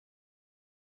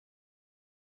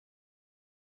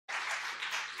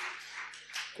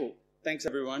Thanks,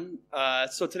 everyone.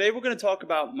 So today we're going to talk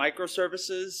about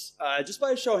microservices. Just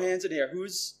by a show of hands in here,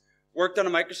 who's worked on a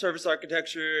microservice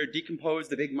architecture,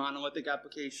 decomposed the big monolithic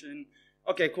application?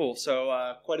 Okay, cool.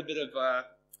 So quite a bit of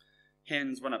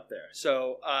hands went up there.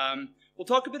 So we'll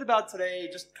talk a bit about today,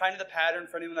 just kind of the pattern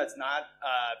for anyone that's not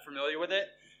familiar with it.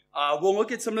 We'll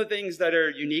look at some of the things that are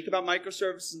unique about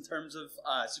microservices in terms of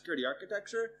security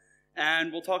architecture,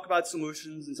 and we'll talk about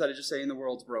solutions instead of just saying the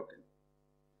world's broken.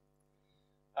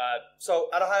 So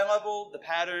at a high level, the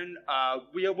pattern,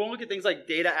 we'll look at things like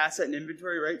data, asset, and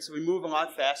inventory, right? So we move a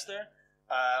lot faster.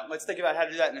 Let's think about how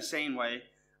to do that in a sane way.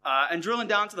 And drilling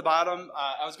down to the bottom,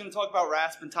 I was going to talk about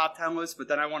RASP and top 10 lists, but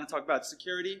then I want to talk about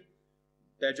security.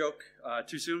 Bad joke.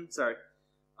 Too soon? Sorry.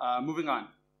 Moving on.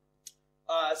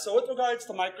 So with regards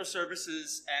to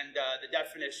microservices and the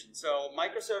definition. So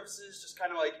microservices, just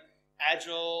kind of like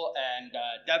Agile and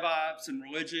DevOps and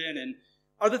religion and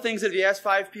other things that if you ask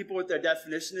 5 people what their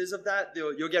definition is of that,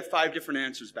 you'll get 5 different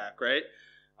answers back, right?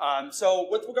 So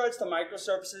with regards to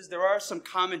microservices, there are some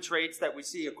common traits that we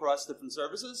see across different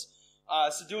services.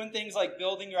 So doing things like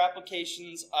building your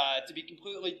applications to be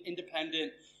completely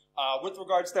independent with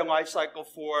regards to their life cycle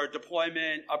for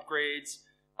deployment, upgrades,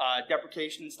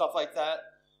 deprecation, and stuff like that.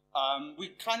 We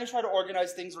kind of try to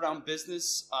organize things around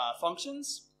business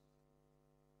functions.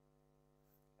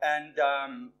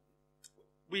 And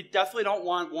we definitely don't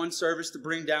want one service to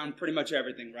bring down pretty much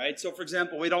everything, right? So for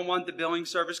example, we don't want the billing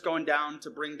service going down to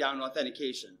bring down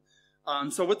authentication.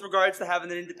 So with regards to having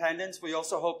the independence, we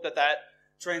also hope that that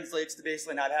translates to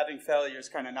basically not having failures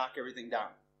kind of knock everything down.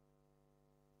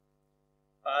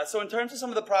 So in terms of some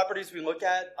of the properties we look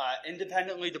at,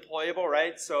 independently deployable,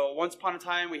 right? So once upon a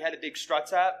time, we had a big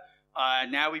struts app.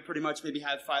 Now we pretty much maybe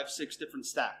have 5, 6 different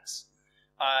stacks.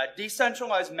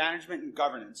 Decentralized management and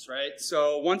governance, right?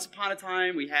 So once upon a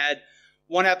time, we had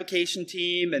one application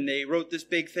team, and they wrote this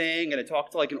big thing, and it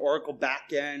talked to like an Oracle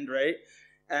backend, right?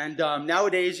 And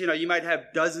nowadays, you might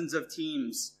have dozens of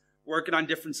teams working on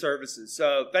different services.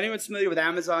 So if anyone's familiar with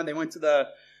Amazon, they went to the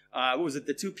what was it,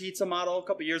 the 2 pizza model a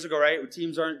couple years ago, right? Where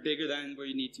teams aren't bigger than where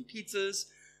you need 2 pizzas,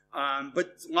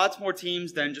 but lots more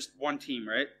teams than just one team,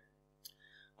 right?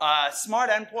 Smart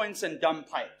endpoints and dumb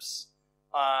pipes.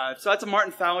 So that's a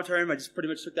Martin Fowler term. I just pretty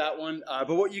much took that one.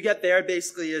 But what you get there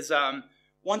basically is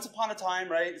once upon a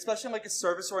time, right? Especially in like a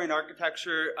service-oriented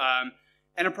architecture,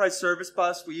 enterprise service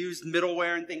bus, we used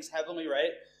middleware and things heavily,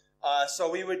 right? So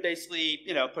we would basically,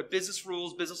 put business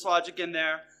rules, business logic in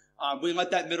there. We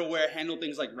let that middleware handle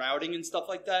things like routing and stuff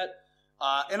like that.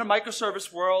 In a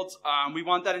microservice world, we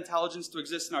want that intelligence to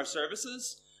exist in our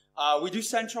services. We do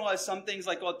centralize some things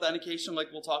like authentication,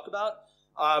 like we'll talk about.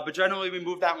 But generally, we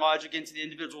move that logic into the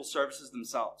individual services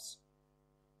themselves.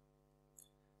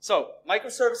 So,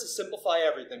 microservices simplify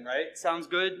everything, right? Sounds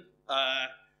good?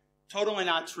 Totally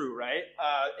not true, right?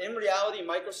 In reality,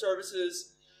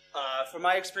 microservices, from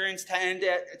my experience, tend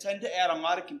to add a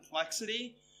lot of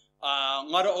complexity, a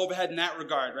lot of overhead in that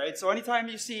regard, right? So anytime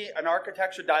you see an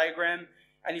architecture diagram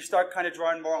and you start kind of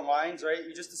drawing more lines, right,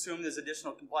 you just assume there's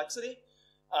additional complexity.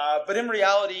 But in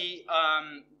reality,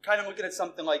 kind of looking at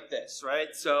something like this,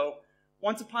 right? So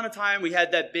once upon a time, we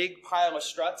had that big pile of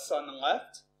struts on the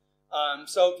left.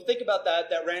 So if you think about that,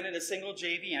 that ran in a single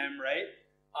JVM, right?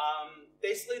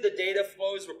 Basically, the data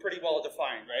flows were pretty well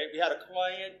defined, right? We had a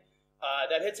client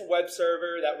that hits a web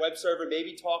server. That web server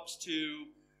maybe talks to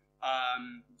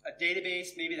a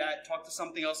database. Maybe that talked to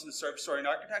something else in the service-oriented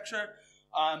architecture.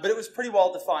 But it was pretty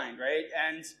well defined, right?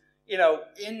 And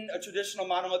in a traditional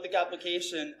monolithic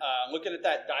application, looking at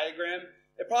that diagram,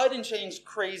 it probably didn't change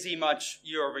crazy much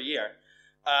year over year.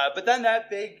 But then that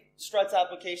big struts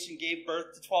application gave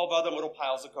birth to 12 other little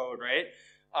piles of code, right?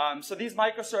 So these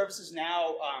microservices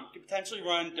now can potentially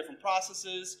run different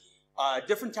processes,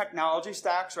 different technology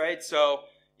stacks, right? So,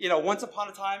 once upon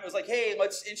a time, it was like, hey,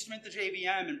 let's instrument the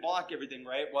JVM and block everything,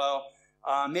 right? Well,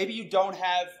 maybe you don't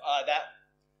have that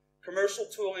commercial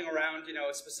tooling around,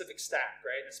 a specific stack,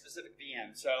 right, a specific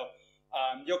VM. So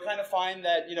you'll kind of find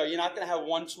that, you're not going to have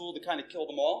one tool to kind of kill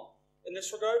them all in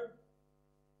this regard.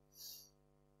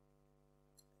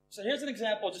 So here's an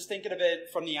example, just thinking of it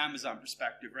from the Amazon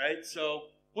perspective, right? So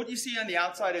what you see on the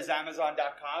outside is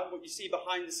Amazon.com. What you see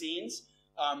behind the scenes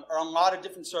are a lot of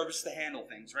different services to handle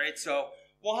things, right? So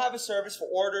we'll have a service for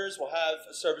orders. We'll have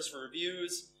a service for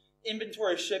reviews,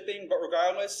 inventory shipping. But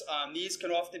regardless, these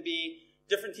can often be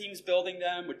different teams building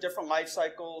them with different life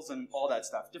cycles and all that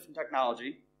stuff, different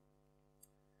technology.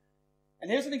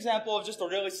 And here's an example of just a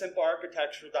really simple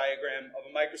architectural diagram of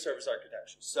a microservice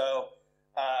architecture. So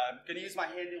I'm going to use my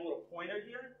handy little pointer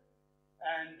here.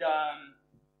 And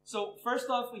so first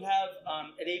off, we have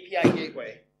an API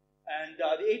gateway. And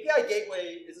the API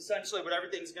gateway is essentially what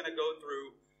everything's going to go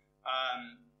through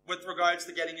with regards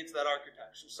to getting into that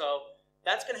architecture. So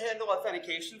that's going to handle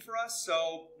authentication for us.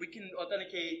 So we can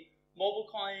authenticate mobile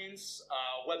clients,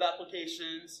 web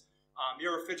applications,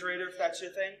 your refrigerator if that's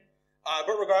your thing.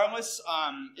 But regardless,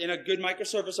 in a good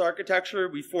microservice architecture,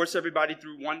 we force everybody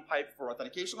through one pipe for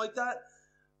authentication like that.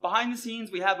 Behind the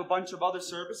scenes, we have a bunch of other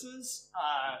services.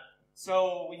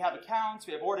 So we have accounts,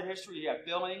 we have order history, we have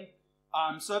billing.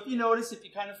 So if you notice, if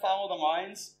you kind of follow the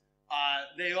lines,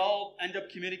 they all end up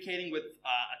communicating with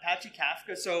Apache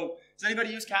Kafka. So does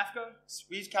anybody use Kafka?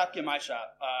 We use Kafka in my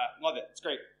shop. Love it. It's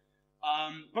great.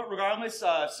 But regardless,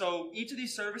 so each of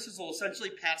these services will essentially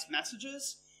pass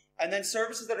messages, and then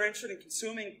services that are interested in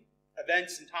consuming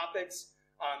events and topics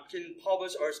can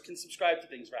publish or can subscribe to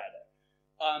things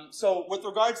rather. So with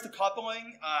regards to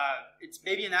coupling, it's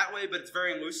maybe in that way, but it's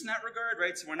very loose in that regard,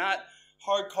 right? So we're not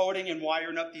hard coding and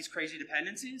wiring up these crazy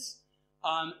dependencies.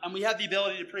 And we have the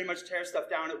ability to pretty much tear stuff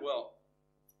down at will.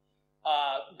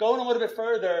 Going a little bit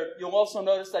further, you'll also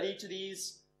notice that each of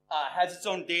these has its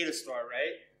own data store,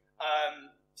 right?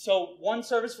 So one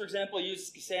service, for example,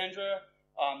 uses Cassandra.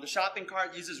 The shopping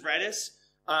cart uses Redis.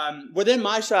 Within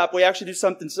my shop, we actually do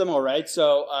something similar, right?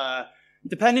 So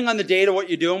depending on the data, what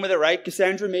you're doing with it, right?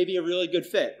 Cassandra may be a really good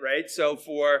fit, right? So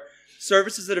for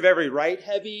services that are very write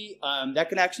heavy, that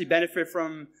can actually benefit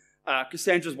from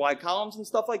Cassandra's wide columns and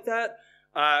stuff like that.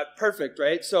 Perfect,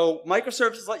 right? So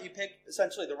microservices let you pick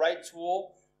essentially the right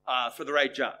tool for the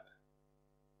right job.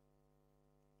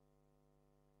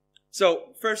 So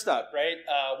first up, right,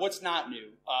 what's not new?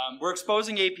 We're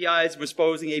exposing APIs, we're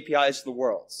exposing APIs to the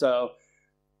world. So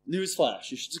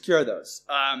newsflash, you should secure those.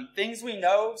 Things we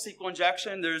know, SQL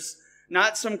injection, there's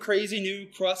not some crazy new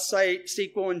cross-site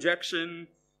SQL injection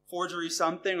forgery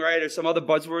something, right, or some other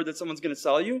buzzword that someone's going to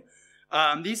sell you.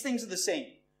 These things are the same.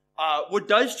 What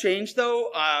does change,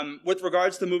 though, with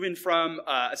regards to moving from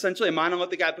essentially a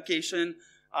monolithic application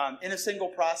in a single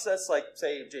process, like,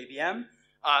 say, JVM,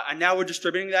 and now we're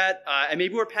distributing that, and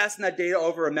maybe we're passing that data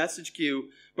over a message queue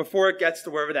before it gets to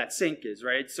wherever that sink is,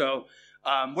 right? So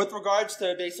with regards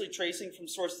to basically tracing from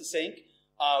source to sink,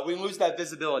 we lose that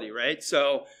visibility, right?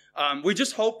 So we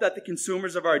just hope that the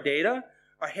consumers of our data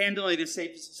are handling it as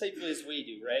safely as we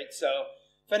do, right? So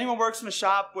if anyone works in a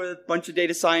shop with a bunch of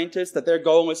data scientists, that their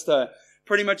goal is to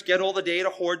pretty much get all the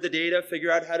data, hoard the data,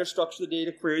 figure out how to structure the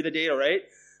data, query the data, right?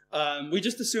 We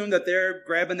just assume that they're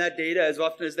grabbing that data as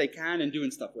often as they can and doing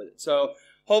stuff with it. So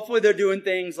hopefully they're doing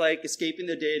things like escaping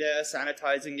the data,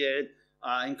 sanitizing it,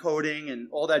 encoding, and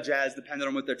all that jazz, depending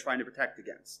on what they're trying to protect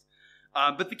against.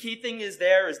 But the key thing is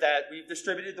that we've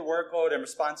distributed the workload and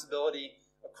responsibility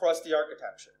across the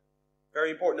architecture. Very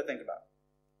important to think about.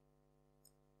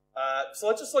 So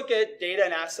let's just look at data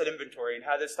and asset inventory and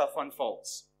how this stuff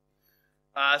unfolds.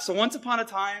 So once upon a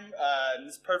time, in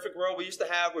this perfect world we used to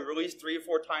have, we released 3 or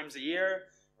 4 times a year,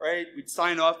 right? We'd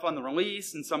sign off on the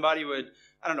release and somebody would,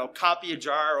 I don't know, copy a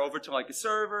jar over to like a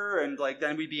server and like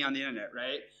then we'd be on the internet,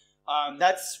 right?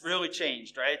 That's really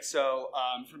changed, right? So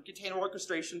from container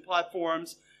orchestration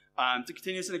platforms to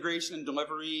continuous integration and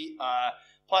delivery,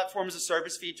 platform as a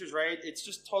service features, right? It's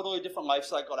just totally different life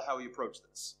cycle to how we approach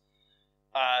this.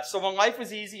 So when life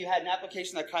was easy, you had an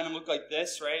application that kind of looked like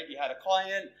this, right? You had a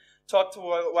client, talk to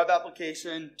a web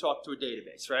application, talk to a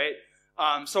database, right?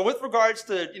 So with regards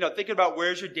to, thinking about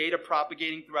where's your data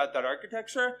propagating throughout that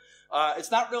architecture,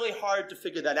 it's not really hard to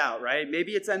figure that out, right?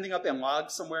 Maybe it's ending up in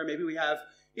logs somewhere. Maybe we have,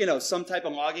 some type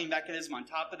of logging mechanism on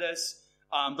top of this.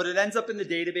 But it ends up in the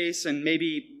database and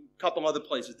maybe a couple other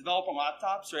places. Developer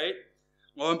laptops, right?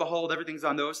 Lo and behold, everything's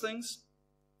on those things.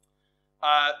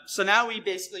 So now we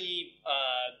basically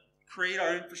create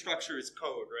our infrastructure as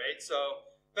code, right? So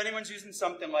if anyone's using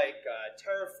something like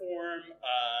Terraform,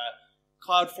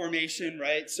 CloudFormation,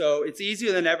 right? So it's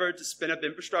easier than ever to spin up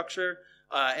infrastructure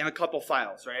in a couple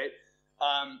files, right?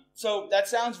 So that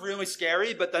sounds really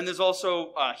scary, but then there's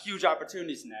also huge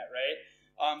opportunities in that,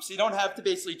 right? So you don't have to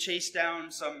basically chase down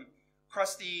some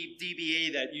crusty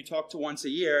DBA that you talk to once a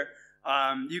year.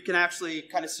 You can actually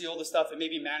kind of see all the stuff and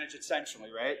maybe manage it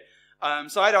centrally, right?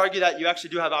 So I'd argue that you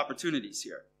actually do have opportunities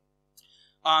here.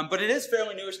 But it is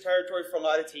fairly newish territory for a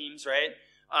lot of teams, right?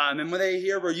 And when they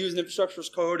hear we're using infrastructure as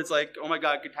code, it's like, oh my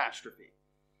God, catastrophe.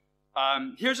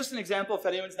 Here's just an example if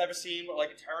anyone's never seen what like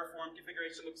a Terraform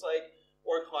configuration looks like,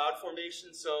 or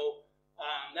CloudFormation. So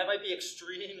that might be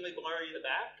extremely blurry in the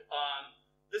back.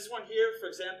 This one here, for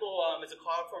example, is a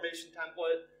CloudFormation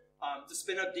template to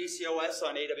spin up DCOS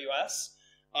on AWS.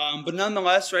 But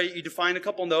nonetheless, right, you define a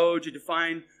couple nodes, you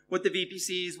define what the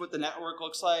VPCs, what the network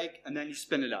looks like, and then you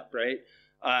spin it up, right?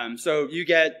 So you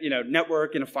get,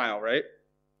 network in a file, right?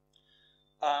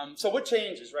 So what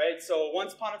changes, right? So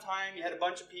once upon a time, you had a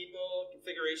bunch of people,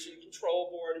 configuration, control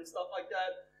board, and stuff like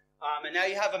that. And now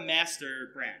you have a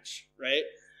master branch, right?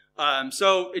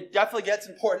 So it definitely gets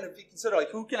important if you consider,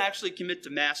 like, who can actually commit to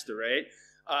master, right?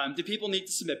 Do people need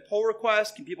to submit pull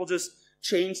requests? Can people just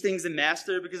change things in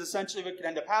master? Because essentially what could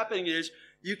end up happening is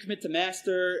you commit to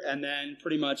master, and then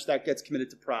pretty much that gets committed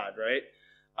to prod, right?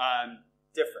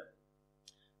 Different.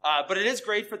 But it is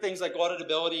great for things like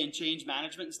auditability and change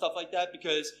management and stuff like that,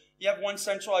 because you have one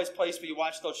centralized place where you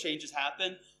watch those changes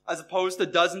happen, as opposed to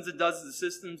dozens and dozens of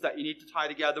systems that you need to tie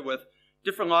together with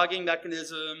different logging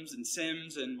mechanisms and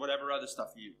SIMs and whatever other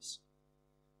stuff you use.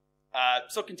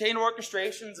 So container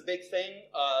orchestration is a big thing.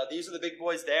 These are the big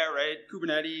boys there, right?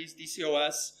 Kubernetes,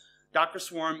 DCOS, Docker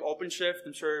Swarm, OpenShift.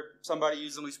 I'm sure somebody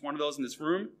uses at least one of those in this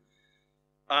room.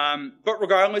 But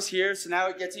regardless here, so now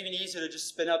it gets even easier to just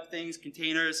spin up things,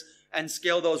 containers, and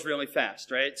scale those really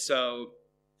fast, right? So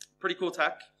pretty cool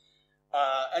tech.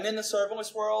 And in the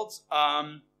serverless world,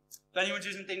 if anyone's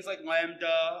using things like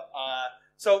Lambda,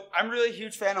 so I'm really a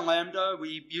huge fan of Lambda.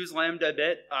 We use Lambda a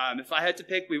bit. If I had to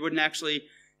pick, we wouldn't actually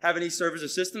have any servers or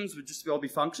systems. We'd just all be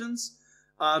functions.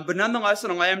 But nonetheless, in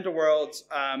a Lambda world,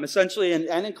 essentially,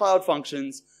 and in Cloud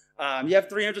Functions, you have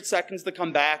 300 seconds to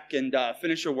come back and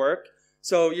finish your work.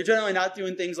 So you're generally not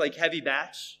doing things like heavy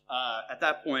batch at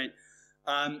that point.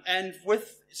 And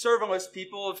with serverless,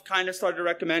 people have kind of started to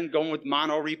recommend going with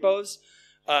mono repos.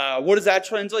 What does that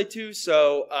translate to?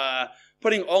 So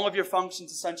putting all of your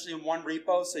functions essentially in one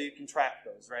repo so you can track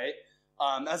those, right?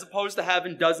 As opposed to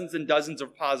having dozens and dozens of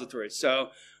repositories. So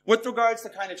with regards to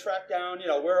kind of track down,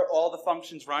 where are all the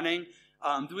functions running?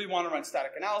 Do we want to run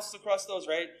static analysis across those,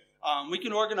 right? We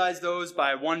can organize those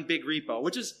by one big repo,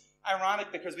 which is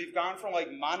ironic because we've gone from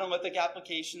like monolithic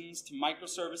applications to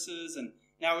microservices, and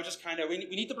now we're just kind of, we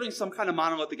need to bring some kind of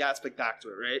monolithic aspect back to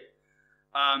it,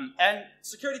 right? And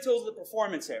security tools are the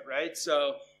performance hit, right?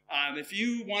 So if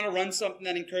you want to run something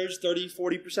that incurs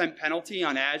 30-40% penalty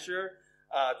on Azure,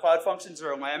 Cloud Functions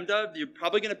or Lambda, you're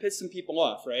probably going to piss some people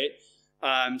off, right?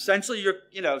 Essentially,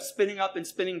 you're spinning up and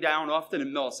spinning down often in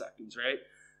milliseconds,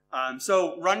 right?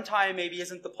 So runtime maybe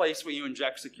isn't the place where you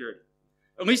inject security.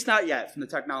 At least not yet from the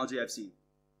technology I've seen.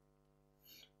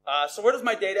 So where does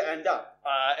my data end up?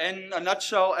 In a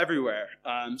nutshell, everywhere.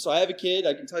 So I have a kid.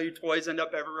 I can tell you toys end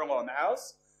up everywhere in the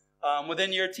house.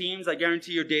 Within your teams, I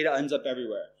guarantee your data ends up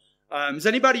everywhere. Does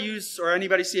anybody use, or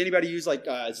anybody see anybody use like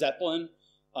Zeppelin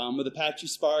with Apache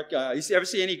Spark? You ever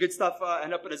see any good stuff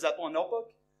end up in a Zeppelin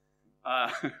notebook?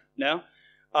 No?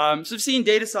 So I've seen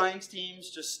data science teams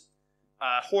just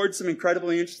hoard some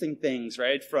incredibly interesting things,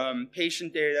 right? From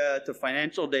patient data to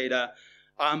financial data.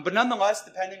 But nonetheless,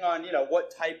 depending on,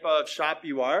 what type of shop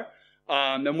you are,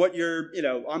 and what you're,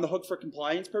 on the hook for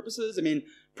compliance purposes. I mean,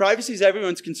 privacy is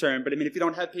everyone's concern, but I mean, if you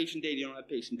don't have patient data, you don't have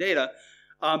patient data.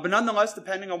 But nonetheless,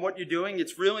 depending on what you're doing,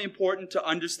 it's really important to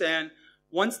understand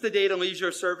once the data leaves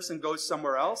your service and goes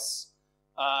somewhere else,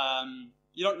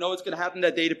 you don't know what's going to happen to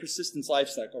that data persistence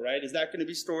lifecycle, right? Is that going to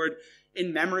be stored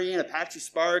in memory in Apache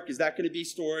Spark? Is that going to be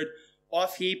stored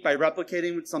off heap by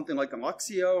replicating with something like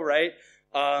Alluxio, right?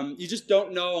 You just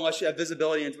don't know unless you have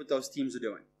visibility into what those teams are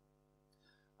doing.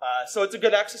 So it's a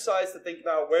good exercise to think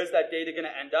about where's that data going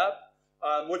to end up,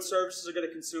 what services are going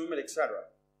to consume it, etc.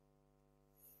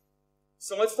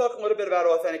 So let's talk a little bit about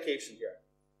authentication here.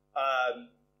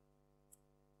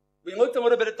 We looked a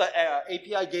little bit at the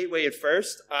API gateway at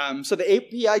first. So the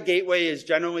API gateway is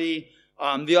generally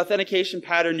the authentication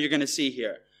pattern you're going to see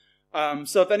here.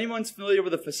 So if anyone's familiar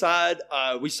with a facade,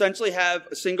 we essentially have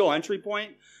a single entry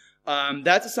point.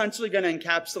 That's essentially going to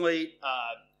encapsulate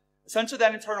essentially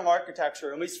that internal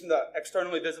architecture, at least from the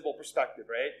externally visible perspective,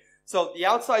 right? So the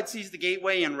outside sees the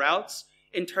gateway and routes.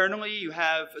 Internally, you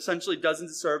have essentially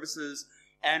dozens of services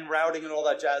and routing and all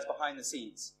that jazz behind the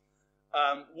scenes.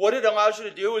 What it allows you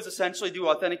to do is essentially do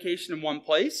authentication in one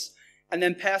place and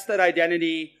then pass that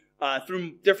identity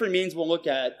through different means we'll look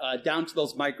at down to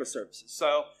those microservices.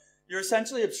 So you're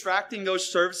essentially abstracting those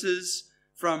services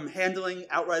from handling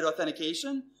outright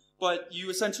authentication, but you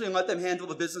essentially let them handle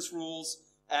the business rules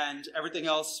and everything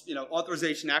else,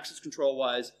 authorization, access control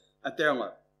wise at their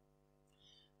level.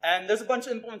 And there's a bunch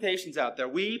of implementations out there.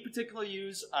 We particularly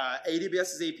use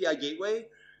AWS's API gateway.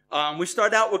 We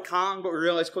started out with Kong, but we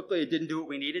realized quickly it didn't do what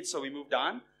we needed, so we moved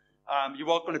on. You're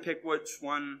welcome to pick which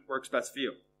one works best for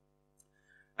you.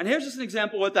 And here's just an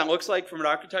example of what that looks like from an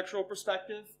architectural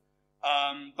perspective.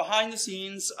 Behind the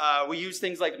scenes, we use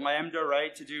things like Lambda,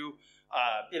 right, to do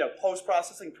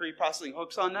post-processing, pre-processing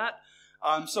hooks on that.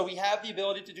 So we have the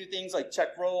ability to do things like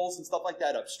check roles and stuff like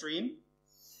that upstream.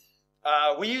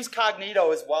 We use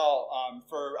Cognito as well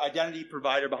for identity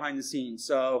provider behind the scenes.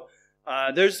 So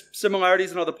There's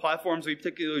similarities in other platforms. We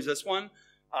particularly use this one.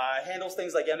 Handles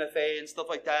things like MFA and stuff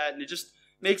like that, and it just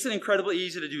makes it incredibly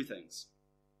easy to do things.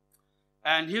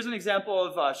 And here's an example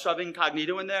of shoving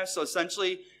Cognito in there. So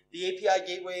essentially, the API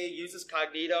gateway uses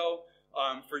Cognito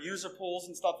for user pools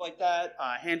and stuff like that,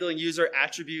 handling user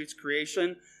attributes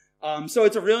creation. So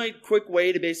it's a really quick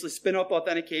way to basically spin up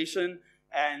authentication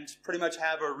and pretty much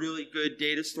have a really good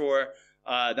data store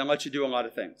that lets you do a lot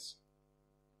of things.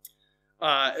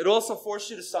 It also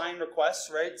forces you to sign requests,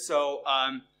 right? So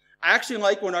I actually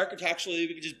like when architecturally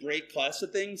we can just break class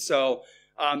of things. So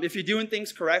if you're doing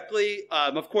things correctly,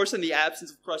 of course in the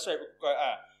absence of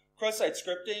cross-site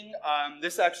scripting,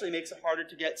 this actually makes it harder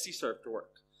to get CSRF to work.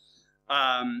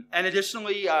 And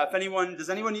additionally, does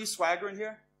anyone use Swagger in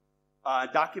here?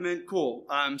 Document, cool.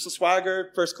 So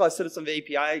Swagger, first class citizen of the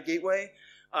API gateway.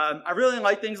 I really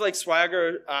like things like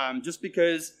Swagger just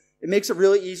because it makes it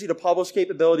really easy to publish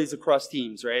capabilities across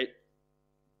teams, right?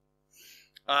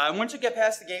 And once you get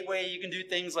past the gateway, you can do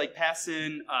things like pass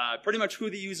in pretty much who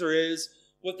the user is,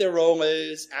 what their role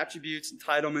is, attributes,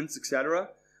 entitlements, etc.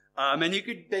 And you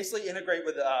could basically integrate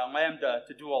with Lambda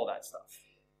to do all that stuff.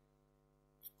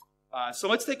 So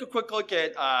let's take a quick look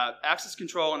at access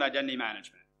control and identity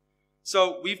management.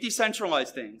 So we've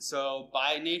decentralized things. So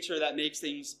by nature, that makes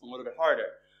things a little bit harder.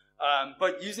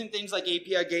 But using things like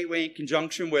API Gateway in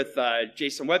conjunction with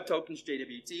JSON Web Tokens,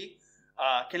 JWT,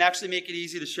 can actually make it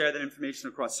easy to share that information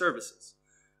across services.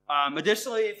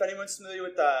 Additionally, if anyone's familiar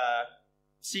with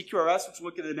CQRS, which we'll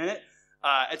look at in a minute,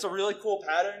 it's a really cool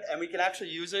pattern, and we can actually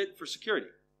use it for security.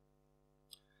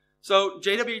 So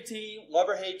JWT, love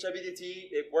or hate JWT,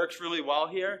 it works really well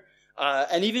here.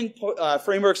 And even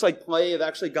frameworks like Play have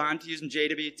actually gone to using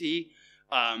JWT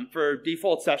for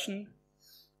default session.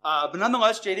 But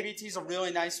nonetheless, JWT is a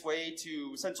really nice way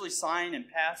to essentially sign and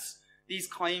pass these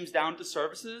claims down to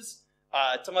services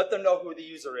to let them know who the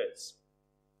user is.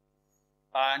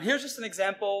 And here's just an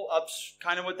example of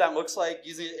kind of what that looks like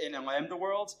using it in a Lambda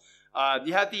world.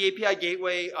 You have the API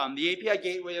gateway. The API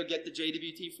gateway will get the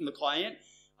JWT from the client,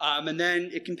 and then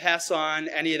it can pass on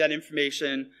any of that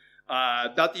information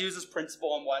about the user's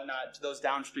principal and whatnot to those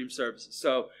downstream services.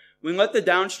 So we let the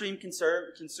downstream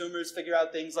consumers figure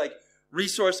out things like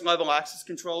resource level access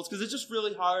controls, because it's just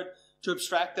really hard to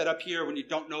abstract that up here when you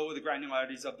don't know the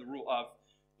granularities of the rule of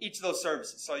each of those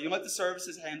services. So you let the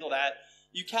services handle that.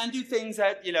 You can do things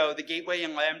at the gateway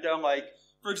in Lambda, like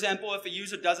for example, if a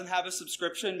user doesn't have a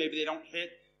subscription, maybe they don't hit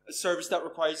a service that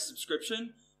requires a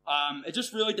subscription. It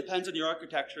just really depends on your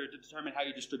architecture to determine how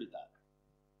you distribute that.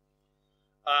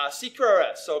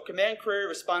 CQRS, so command query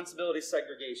responsibility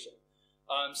segregation.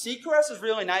 CQRS is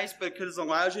really nice because it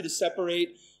allows you to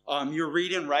separate your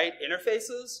read and write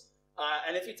interfaces.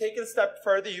 And if you take it a step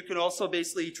further, you can also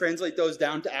basically translate those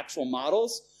down to actual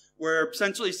models, where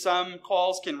essentially some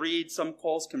calls can read, some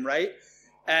calls can write.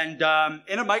 And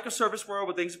in a microservice world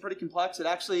where things are pretty complex, it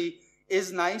actually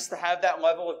is nice to have that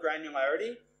level of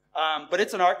granularity. But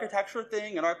it's an architectural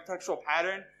thing, an architectural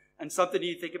pattern, and something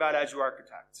you think about as you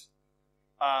architect.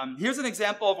 Here's an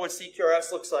example of what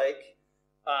CQRS looks like.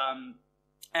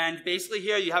 And basically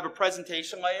here you have a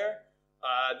presentation layer.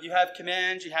 You have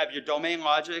commands, you have your domain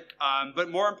logic,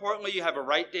 but more importantly, you have a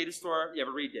write data store, you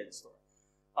have a read data store.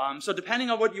 So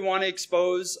depending on what you want to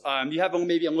expose, you have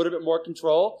maybe a little bit more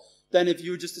control than if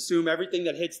you just assume everything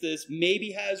that hits this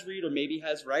maybe has read or maybe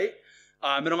has write.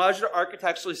 It allows you to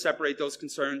architecturally separate those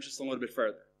concerns just a little bit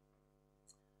further.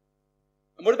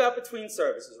 And what about between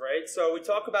services, right? So we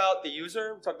talk about the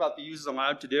user, we talk about the user's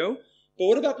allowed to do, but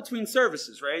what about between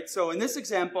services, right? So in this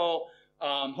example,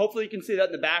 hopefully you can see that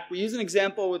in the back. We use an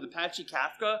example with Apache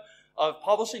Kafka of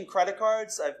publishing credit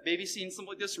cards. I've maybe seen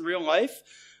something like this in real life.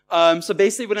 So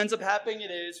basically what ends up happening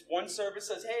is one service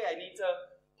says, hey, I need to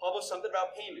publish something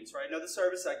about payments, right? Another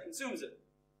service that consumes it.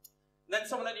 And then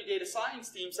someone on your data science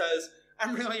team says,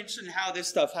 I'm really interested in how this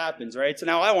stuff happens, right? So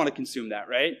now I want to consume that,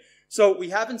 right? So we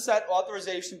haven't set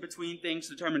authorization between things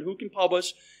to determine who can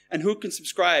publish and who can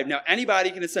subscribe. Now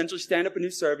anybody can essentially stand up a new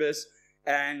service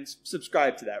and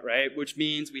subscribe to that, right? Which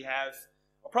means we have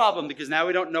a problem because now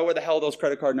we don't know where the hell those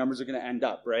credit card numbers are going to end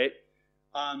up, right?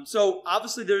 So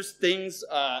obviously there's things,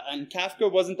 and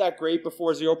Kafka wasn't that great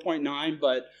before 0.9,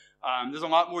 but there's a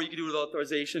lot more you can do with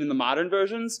authorization in the modern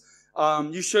versions.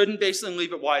 You shouldn't basically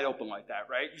leave it wide open like that,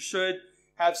 right? You should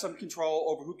have some control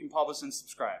over who can publish and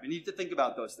subscribe. You need to think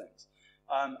about those things.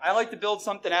 I like to build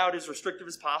something out as restrictive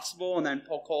as possible and then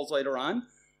pull calls later on.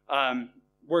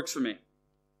 Works for me.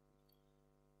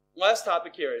 Last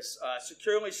topic here is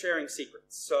securely sharing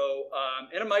secrets. So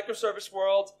in a microservice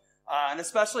world, and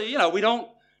especially, we don't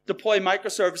deploy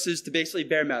microservices to basically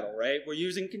bare metal, right? We're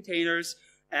using containers,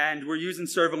 and we're using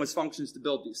serverless functions to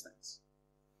build these things.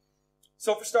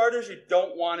 So for starters, you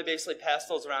don't want to basically pass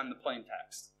those around in the plain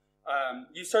text.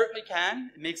 You certainly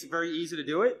can. It makes it very easy to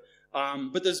do it,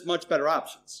 but there's much better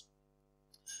options.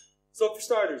 So for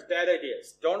starters, bad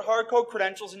ideas. Don't hard code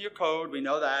credentials in your code. We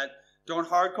know that. Don't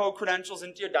hard code credentials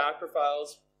into your Docker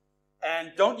files.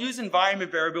 And don't use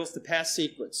environment variables to pass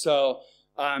secrets. So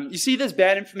you see this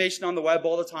bad information on the web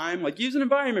all the time. Like, use an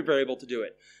environment variable to do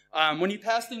it. When you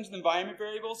pass things in environment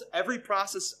variables, every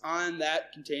process on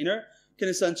that container can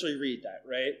essentially read that,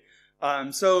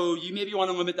 right? So you maybe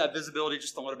want to limit that visibility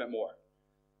just a little bit more.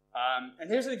 And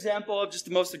here's an example of just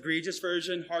the most egregious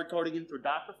version, hard coding into a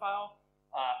Docker file.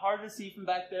 Hard to see from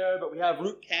back there, but we have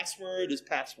root password as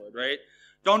password, right?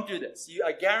 Don't do this.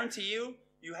 I guarantee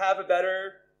you have a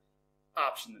better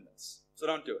option than this. So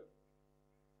don't do it.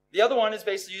 The other one is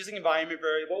basically using environment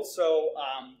variables. So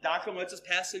Docker lets us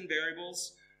pass in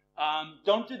variables.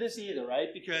 Don't do this either,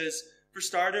 right? Because for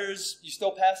starters, you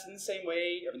still pass it in the same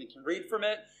way. Everything can read from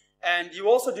it. And you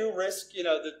also do risk,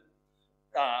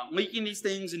 leaking these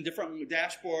things in different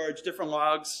dashboards, different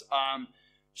logs,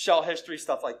 shell history,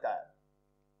 stuff like that.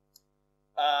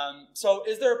 So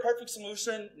is there a perfect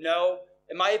solution? No.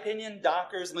 In my opinion,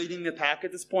 Docker is leading the pack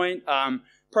at this point,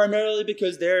 primarily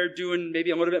because they're doing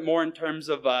maybe a little bit more in terms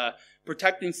of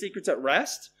protecting secrets at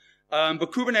rest.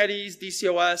 But Kubernetes,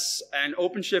 DCOS, and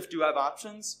OpenShift do have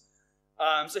options.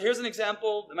 So here's an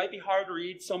example. It might be hard to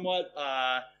read somewhat,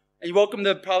 and you're welcome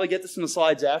to probably get this in the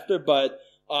slides after, but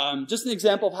just an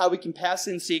example of how we can pass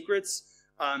in secrets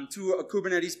to a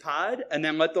Kubernetes pod and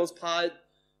then let those pod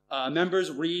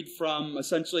members read from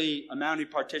essentially a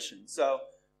mounted partition. So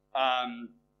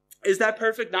is that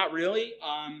perfect? Not really.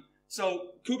 So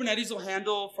Kubernetes will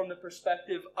handle from the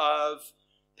perspective of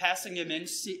passing them in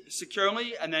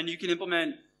securely, and then you can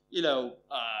implement,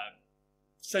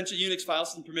 essentially Unix file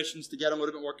system permissions to get a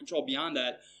little bit more control beyond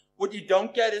that. What you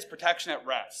don't get is protection at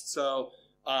rest. So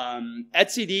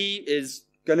etcd is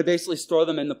going to basically store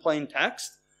them in the plain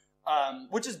text,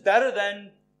 which is better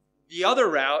than the other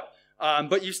route,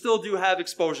 but you still do have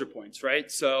exposure points,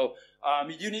 right? So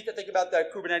you do need to think about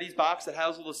that Kubernetes box that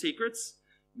houses all the secrets.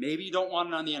 Maybe you don't want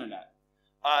it on the internet.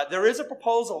 There is a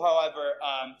proposal, however,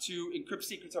 to encrypt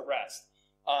secrets at rest.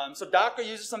 So Docker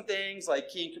uses some things like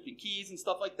key encrypting keys and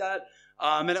stuff like that.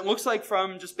 And it looks like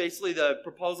from just basically the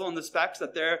proposal and the specs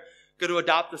that they're going to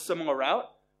adopt a similar route.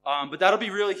 But that'll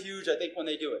be really huge, I think, when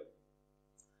they do it.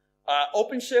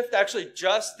 OpenShift actually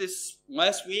just this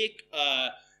last week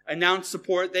announced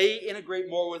support. They integrate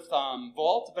more with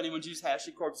Vault, if anyone's used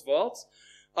HashiCorp's Vault.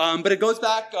 But it goes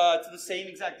back to the same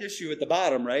exact issue at the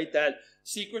bottom, right? That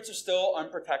secrets are still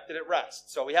unprotected at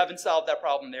rest. So we haven't solved that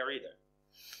problem there either.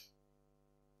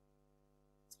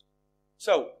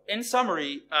 So in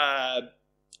summary,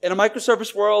 in a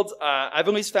microservice world, I've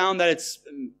at least found that it's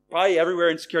probably everywhere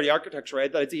in security architecture,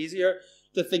 right? That it's easier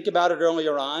to think about it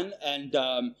earlier on. And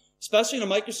especially in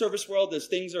a microservice world, as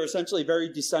things are essentially very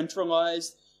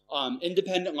decentralized,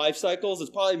 independent life cycles, it's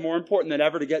probably more important than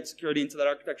ever to get security into that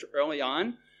architecture early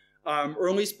on, or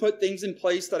at least put things in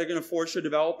place that are going to force your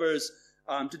developers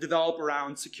to develop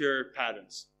around secure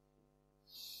patterns.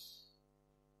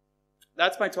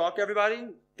 That's my talk, everybody.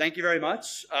 Thank you very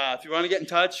much. If you want to get in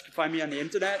touch, you can find me on the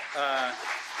internet.